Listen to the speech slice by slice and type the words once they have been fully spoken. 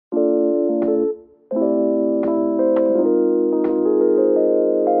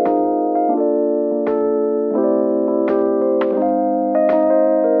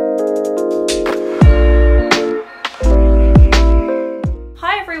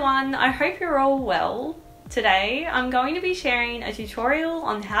everyone, I hope you're all well. Today I'm going to be sharing a tutorial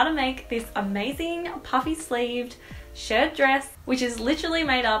on how to make this amazing puffy sleeved shirt dress, which is literally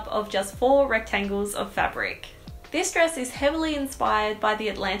made up of just 4 rectangles of fabric. This dress is heavily inspired by the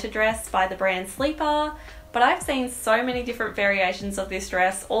Atlanta dress by the brand Sleeper, but I've seen so many different variations of this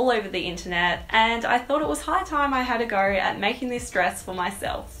dress all over the internet, and I thought it was high time I had a go at making this dress for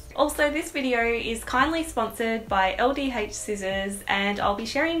myself. Also, this video is kindly sponsored by LDH Scissors, and I'll be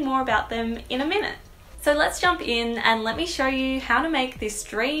sharing more about them in a minute. So let's jump in and let me show you how to make this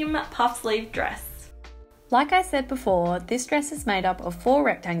dream puff sleeve dress. Like I said before, this dress is made up of 4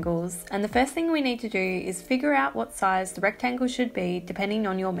 rectangles, and the first thing we need to do is figure out what size the rectangle should be depending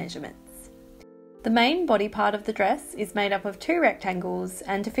on your measurements. The main body part of the dress is made up of 2 rectangles,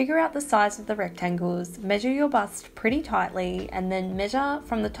 and to figure out the size of the rectangles, measure your bust pretty tightly and then measure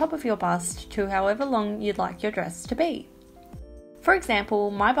from the top of your bust to however long you'd like your dress to be. For example,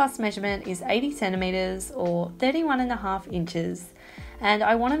 my bust measurement is 80 centimeters or 31.5 inches, and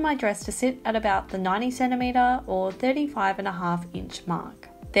I wanted my dress to sit at about the 90 centimeter or 35.5 inch mark.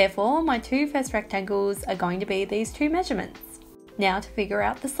 Therefore, my 2 first rectangles are going to be these 2 measurements. Now to figure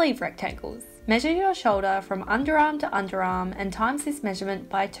out the sleeve rectangles. Measure your shoulder from underarm to underarm and times this measurement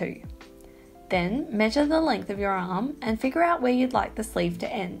by 2. Then measure the length of your arm and figure out where you'd like the sleeve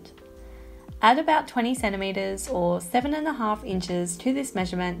to end. Add about 20 centimeters or 7.5 inches to this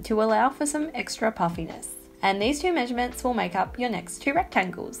measurement to allow for some extra puffiness. And these 2 measurements will make up your next 2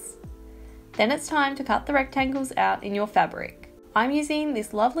 rectangles. Then it's time to cut the rectangles out in your fabric. I'm using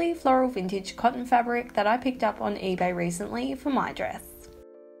this lovely floral vintage cotton fabric that I picked up on eBay recently for my dress.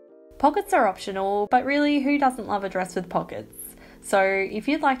 Pockets are optional, but really, who doesn't love a dress with pockets? So if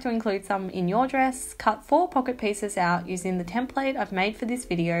you'd like to include some in your dress, cut 4 pocket pieces out using the template I've made for this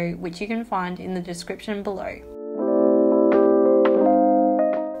video, which you can find in the description below.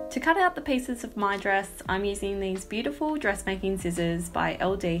 To cut out the pieces of my dress, I'm using these beautiful dressmaking scissors by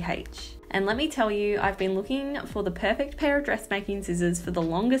LDH. And let me tell you, I've been looking for the perfect pair of dressmaking scissors for the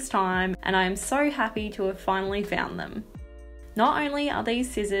longest time, and I am so happy to have finally found them. Not only are these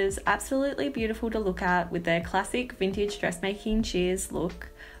scissors absolutely beautiful to look at with their classic vintage dressmaking shears look,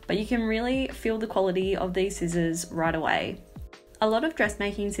 but you can really feel the quality of these scissors right away. A lot of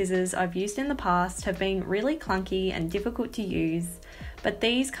dressmaking scissors I've used in the past have been really clunky and difficult to use, but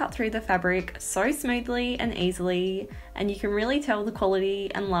these cut through the fabric so smoothly and easily, and you can really tell the quality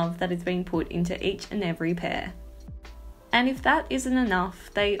and love that is being put into each and every pair. And if that isn't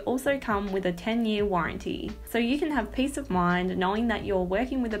enough, they also come with a 10-year warranty, so you can have peace of mind knowing that you're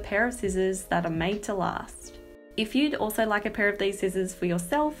working with a pair of scissors that are made to last. If you'd also like a pair of these scissors for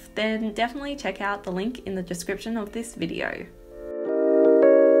yourself, then definitely check out the link in the description of this video.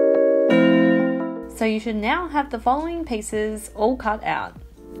 So you should now have the following pieces all cut out.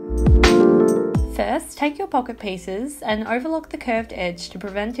 First, take your pocket pieces and overlock the curved edge to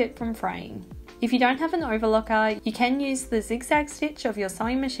prevent it from fraying. If you don't have an overlocker, you can use the zigzag stitch of your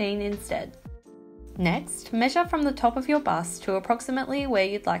sewing machine instead. Next, measure from the top of your bust to approximately where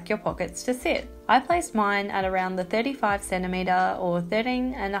you'd like your pockets to sit. I placed mine at around the 35 centimeter or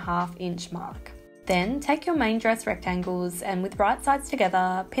 13.5 inch mark. Then take your main dress rectangles and with right sides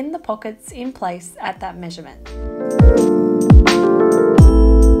together, pin the pockets in place at that measurement.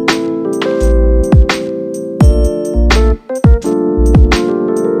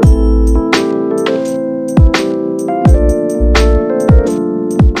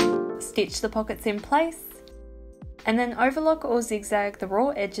 Stitch the pockets in place, and then overlock or zigzag the raw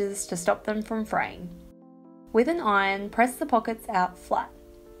edges to stop them from fraying. With an iron, press the pockets out flat.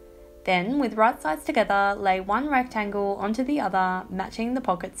 Then, with right sides together, lay one rectangle onto the other, matching the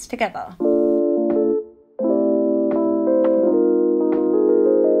pockets together.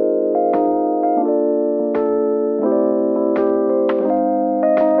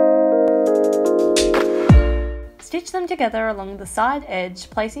 Stitch them together along the side edge,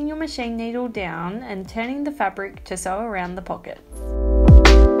 placing your machine needle down and turning the fabric to sew around the pockets.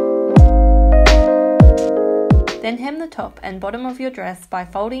 Then hem the top and bottom of your dress by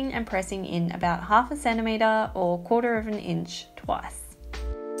folding and pressing in about 1/2 centimeter or 1/4 inch twice.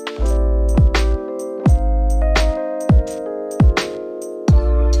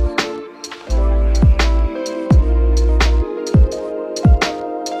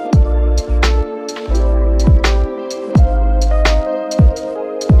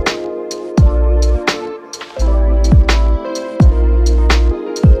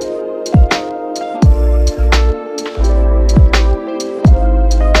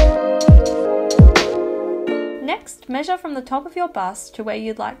 Next, measure from the top of your bust to where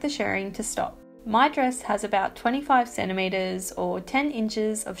you'd like the shirring to stop. My dress has about 25 centimeters or 10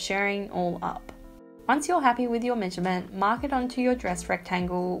 inches of shirring all up. Once you're happy with your measurement, mark it onto your dress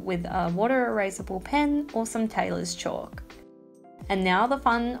rectangle with a water erasable pen or some tailor's chalk. And now the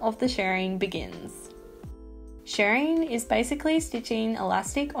fun of the shirring begins. Shirring is basically stitching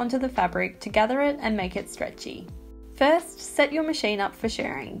elastic onto the fabric to gather it and make it stretchy. First, set your machine up for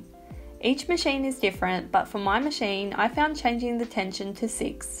shirring. Each machine is different, but for my machine, I found changing the tension to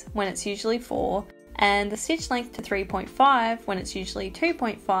 6 when it's usually 4, and the stitch length to 3.5 when it's usually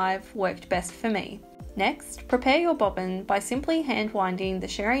 2.5 worked best for me. Next, prepare your bobbin by simply hand winding the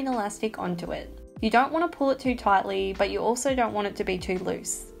shirring elastic onto it. You don't want to pull it too tightly, but you also don't want it to be too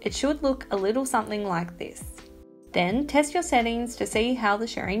loose. It should look a little something like this. Then test your settings to see how the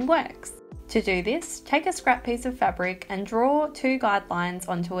shirring works. To do this, take a scrap piece of fabric and draw 2 guidelines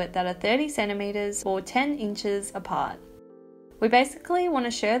onto it that are 30 centimeters or 10 inches apart. We basically want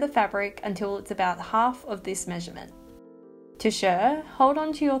to shirr the fabric until it's about half of this measurement. To shirr, hold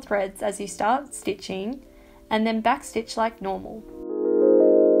onto your threads as you start stitching and then backstitch like normal.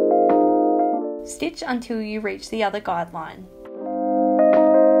 Stitch until you reach the other guideline.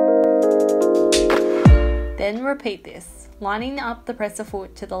 Then repeat this, lining up the presser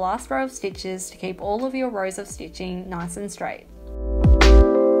foot to the last row of stitches to keep all of your rows of stitching nice and straight.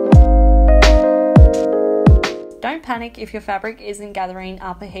 Don't panic if your fabric isn't gathering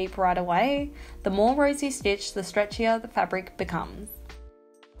up a heap right away. The more rows you stitch, the stretchier the fabric becomes.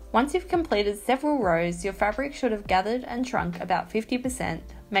 Once you've completed several rows, your fabric should have gathered and shrunk about 50%,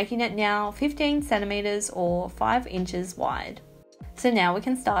 making it now 15 centimeters or 5 inches wide. So now we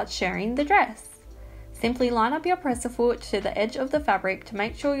can start shirring the dress. Simply line up your presser foot to the edge of the fabric to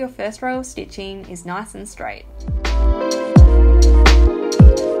make sure your first row of stitching is nice and straight.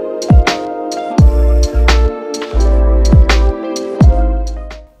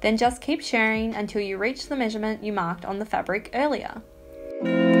 Then just keep shirring until you reach the measurement you marked on the fabric earlier.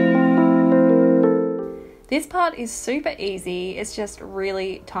 This part is super easy, it's just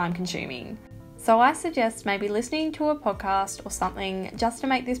really time consuming. So I suggest maybe listening to a podcast or something just to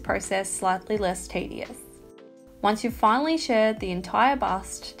make this process slightly less tedious. Once you've finally shirred the entire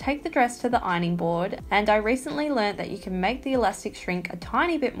bust, take the dress to the ironing board, and I recently learnt that you can make the elastic shrink a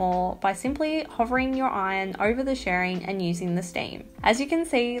tiny bit more by simply hovering your iron over the shirring and using the steam. As you can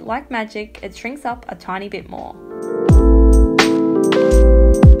see, like magic, it shrinks up a tiny bit more.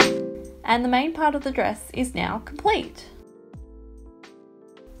 And the main part of the dress is now complete.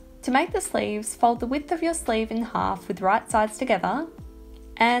 To make the sleeves, fold the width of your sleeve in half with right sides together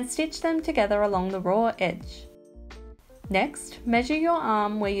and stitch them together along the raw edge. Next, measure your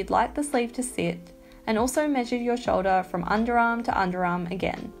arm where you'd like the sleeve to sit and also measure your shoulder from underarm to underarm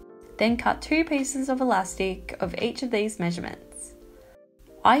again. Then cut 2 pieces of elastic of each of these measurements.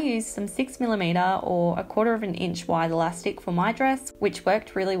 I used some 6mm or 1/4 inch wide elastic for my dress, which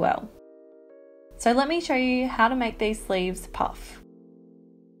worked really well. So let me show you how to make these sleeves puff.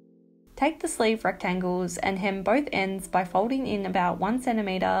 Take the sleeve rectangles and hem both ends by folding in about 1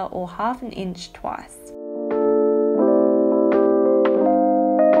 centimeter or 1/2 inch twice.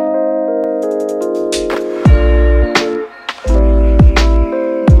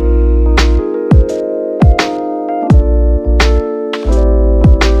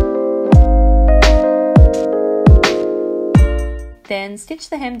 Then stitch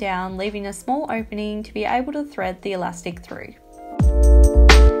the hem down, leaving a small opening to be able to thread the elastic through.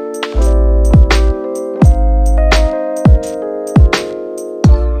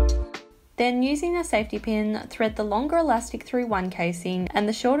 Then using a safety pin, thread the longer elastic through one casing and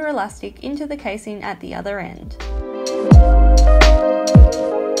the shorter elastic into the casing at the other end.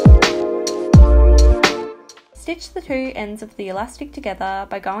 Stitch the 2 ends of the elastic together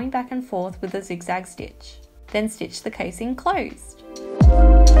by going back and forth with a zigzag stitch. Then stitch the casing closed.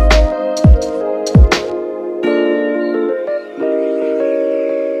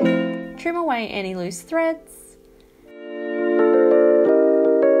 Trim away any loose threads.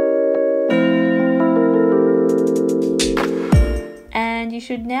 And you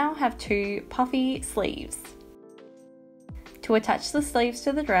should now have 2 puffy sleeves. To attach the sleeves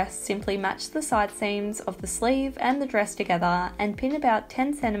to the dress, simply match the side seams of the sleeve and the dress together and pin about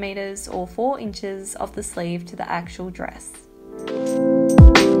 10 centimeters or 4 inches of the sleeve to the actual dress.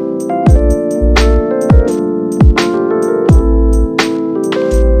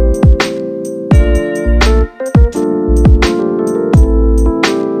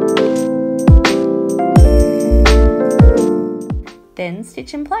 Then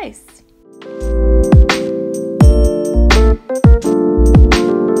stitch in place.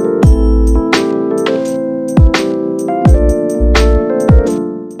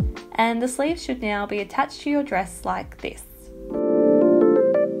 And and the sleeves should now be attached to your dress like this.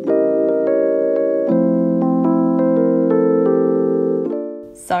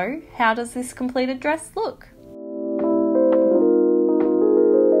 So, how does this completed dress look?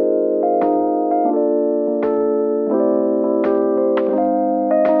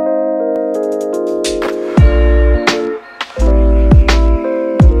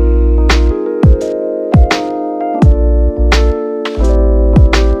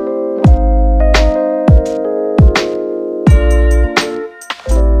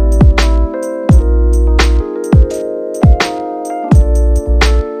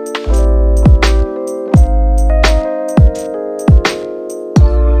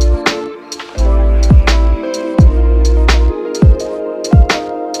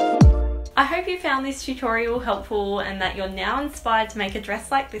 I hope you found this tutorial helpful and that you're now inspired to make a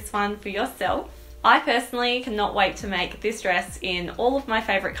dress like this one for yourself. I personally cannot wait to make this dress in all of my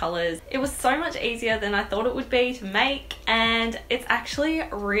favourite colours. It was so much easier than I thought it would be to make, and it's actually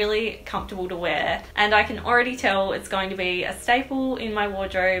really comfortable to wear, and I can already tell it's going to be a staple in my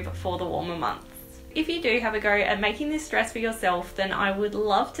wardrobe for the warmer months. If you do have a go at making this dress for yourself, then I would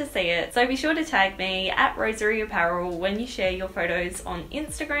love to see it. So be sure to tag me at Rosery Apparel when you share your photos on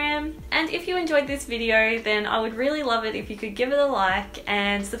Instagram. And if you enjoyed this video, then I would really love it if you could give it a like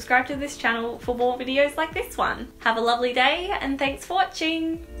and subscribe to this channel for more videos like this one. Have a lovely day and thanks for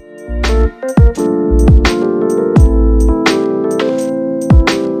watching.